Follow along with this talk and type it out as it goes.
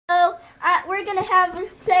we're gonna have a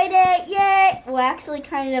play date. Yay! Well, actually,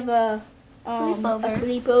 kind of a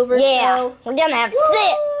sleepover. Yeah, so. we're gonna have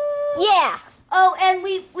sleep. Yeah. Oh, and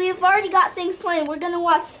we've already got things planned. We're gonna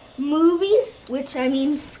watch movies, which I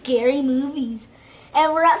mean scary movies,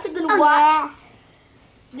 and we're also gonna watch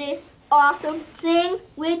this awesome thing,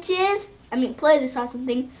 which is play this awesome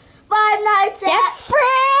thing. Five Nights at Freddy's.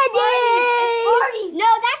 No,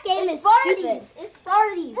 that game is stupid. It's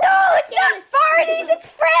Farties. No, it's not Farties. It's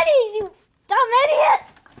Freddy's. You dumb idiot.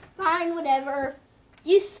 Fine, whatever.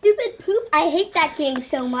 You stupid poop. I hate that game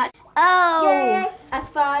so much. Oh. Yeah, I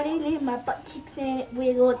farted in my butt cheeks and it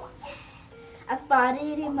wiggled. I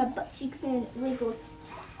farted in my butt cheeks and it wiggled.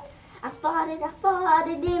 I farted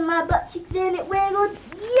in my butt cheeks and it wiggled.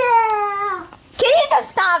 Yeah! Can you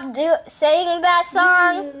just stop singing that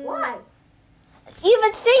song? Why? You've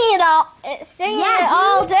been singing it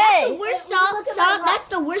all day. That's the worst song. That's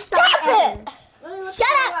the worst song ever.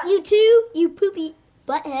 Shut up, you two, you poopy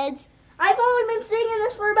buttheads. I've only been singing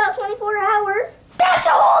this for about 24 hours. That's a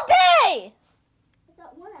whole day. I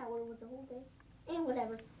thought 1 hour was a whole day. And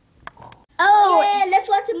whatever. Oh. Yeah, let's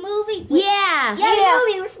watch a movie. Yeah. Yeah, the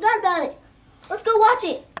movie. We forgot about it. Let's go watch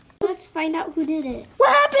it. Let's find out who did it. What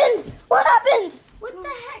happened? What happened? What the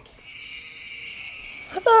heck?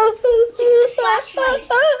 Flashlight.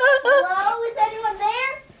 Hello? Is anyone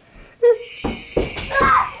there?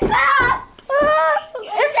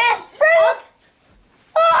 Is that Freddy's?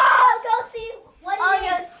 I'll go see.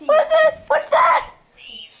 What's that? What's that?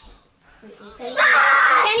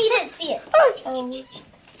 Kenny didn't see it.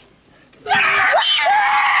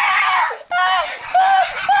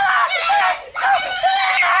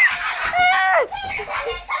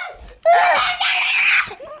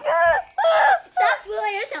 Stop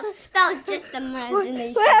fooling yourself. That was just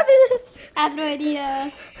imagination. What happened? I have no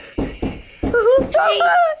idea. He's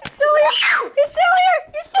still here. He's still here.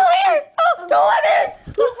 He's still here. Oh, don't let me in.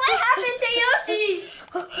 What happened to Yoshi?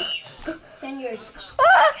 10 years.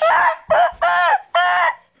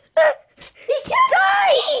 He killed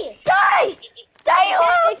Die! Die! Die, you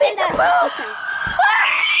little piece of poop!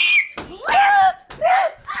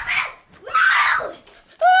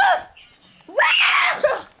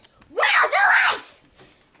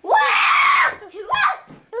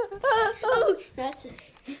 The lights! That's just...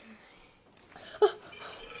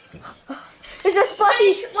 It's just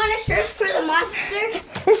Fluffy. Want to search for the monster?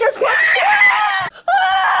 It's just Fluffy.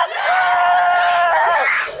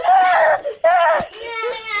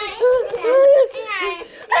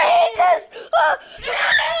 I hate this.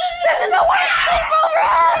 This is the worst sleepover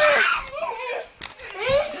ever.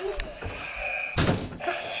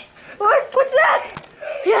 What's that?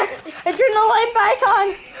 Yes, I turned the light back on.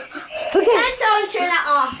 Okay. And someone turn that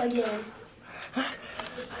off again.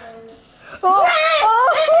 Oh,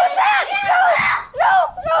 who's that? No.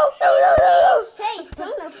 Hey,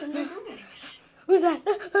 someone open the door. Who's that?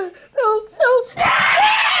 No.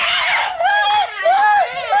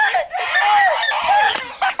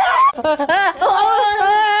 Oh,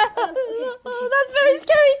 that's very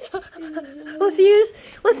scary. Let's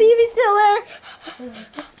see if he's still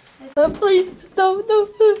there. Please, no.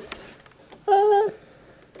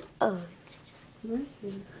 Oh, it's just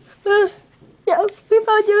nothing. Yeah, we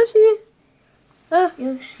found Yoshi.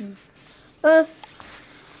 Yoshi.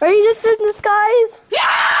 Are you just in disguise?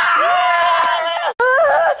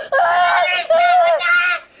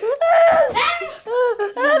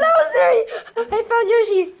 That was scary. I found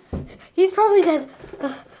Yoshi. He's probably dead.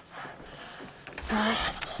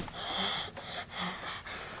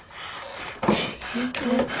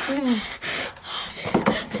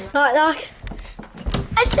 Knock.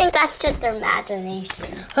 I think that's just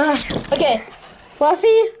imagination. Okay,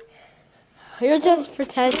 Fluffy, you're just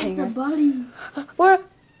pretending.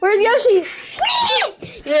 Where's Yoshi?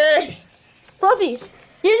 Fluffy,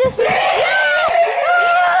 you're just.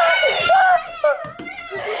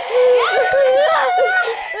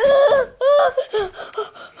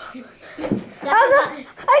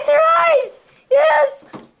 I survived! Yes,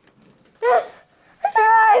 I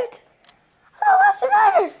survived.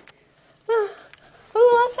 I'm the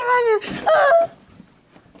last survivor.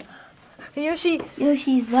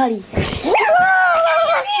 Yoshi's buddy.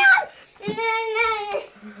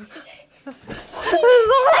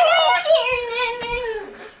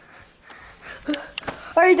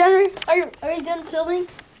 Are you done? Are you done filming?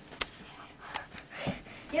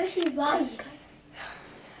 Yoshi's body.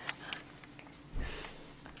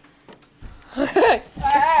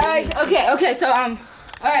 Okay, so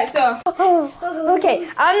alright, so Okay,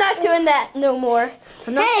 I'm not doing that no more.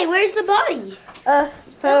 Hey, where's the body? The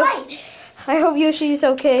light. I hope Yoshi is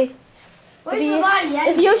okay. Where's the body?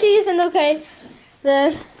 If Yoshi isn't okay,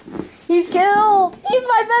 then He's killed. He's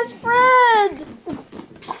my best friend.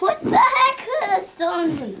 What the heck could have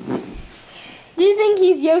stolen him? Do you think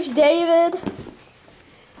he's Yoshi David?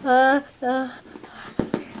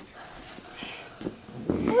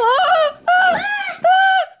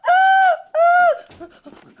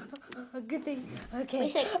 Good thing.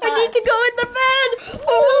 Okay. I need to go in the bed.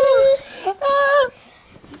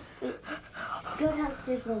 Go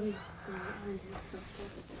downstairs, baby.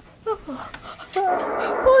 What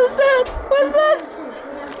is that? What is that? Go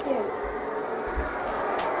downstairs.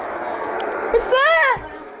 What's that?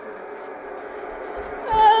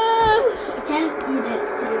 Pretend you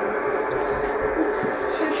didn't see him. Let's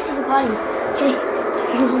search for the body. Okay.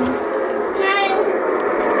 Smile.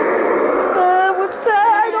 What's that?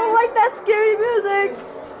 I don't like that scary music.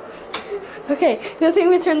 Okay, good thing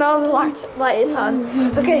we turned all the lights on.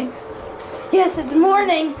 Okay. Yes, it's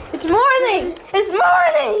morning. It's morning. It's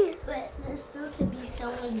morning. But there still could be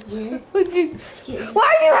someone here. Why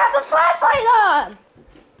do you have the flashlight on?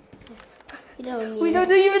 We don't need We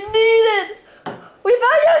don't even need it. We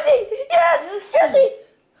found Yoshi. Yes, Yoshi.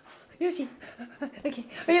 Yoshi. Okay.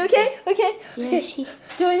 Are you okay? Okay. Yoshi.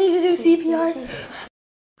 Do I need to do CPR?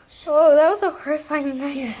 Oh, that was a horrifying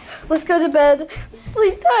night. Let's go to bed.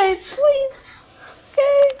 Sleep tight, please.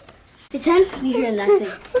 Okay. Pretend you hear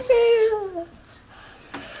nothing. Okay.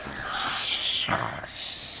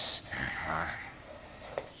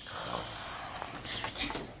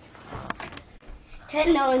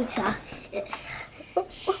 Pretend no one saw it. What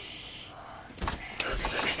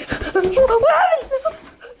happened?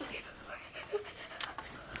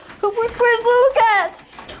 Where's Little Cat?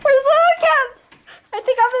 Where's Little Cat? I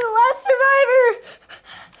think I'm the last survivor.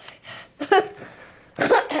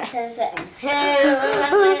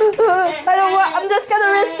 I don't want. I'm just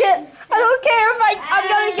gonna risk it. I don't care if I'm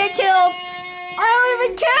gonna get killed. I don't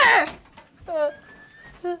even care.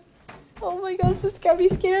 Oh my gosh, this is gonna be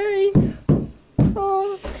scary.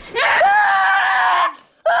 Oh.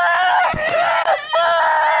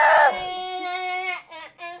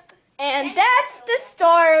 And that's the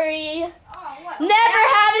story. Never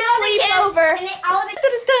have a sleepover.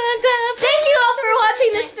 Thank you all for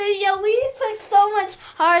watching this video. We put so much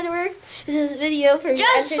hard work in this video for your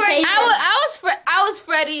entertainment. I was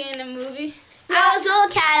Freddy in the movie. I was Little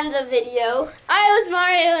Cat in the video. I was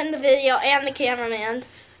Mario in the video and the cameraman.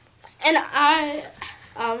 And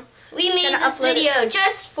We made this video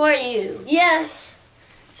just for you. Yes.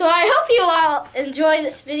 So I hope you all enjoy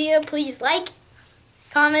this video. Please like,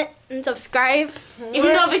 comment, and subscribe.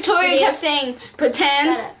 Even though Victoria kept saying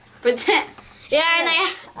pretend.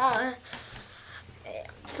 Yeah, and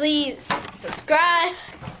please subscribe,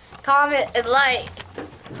 comment, and like.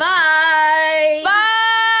 Bye.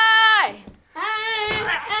 Bye.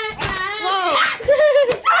 Whoa.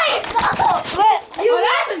 You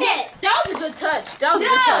That was a good touch. That was a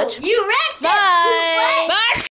good touch. You wrecked it. Bye.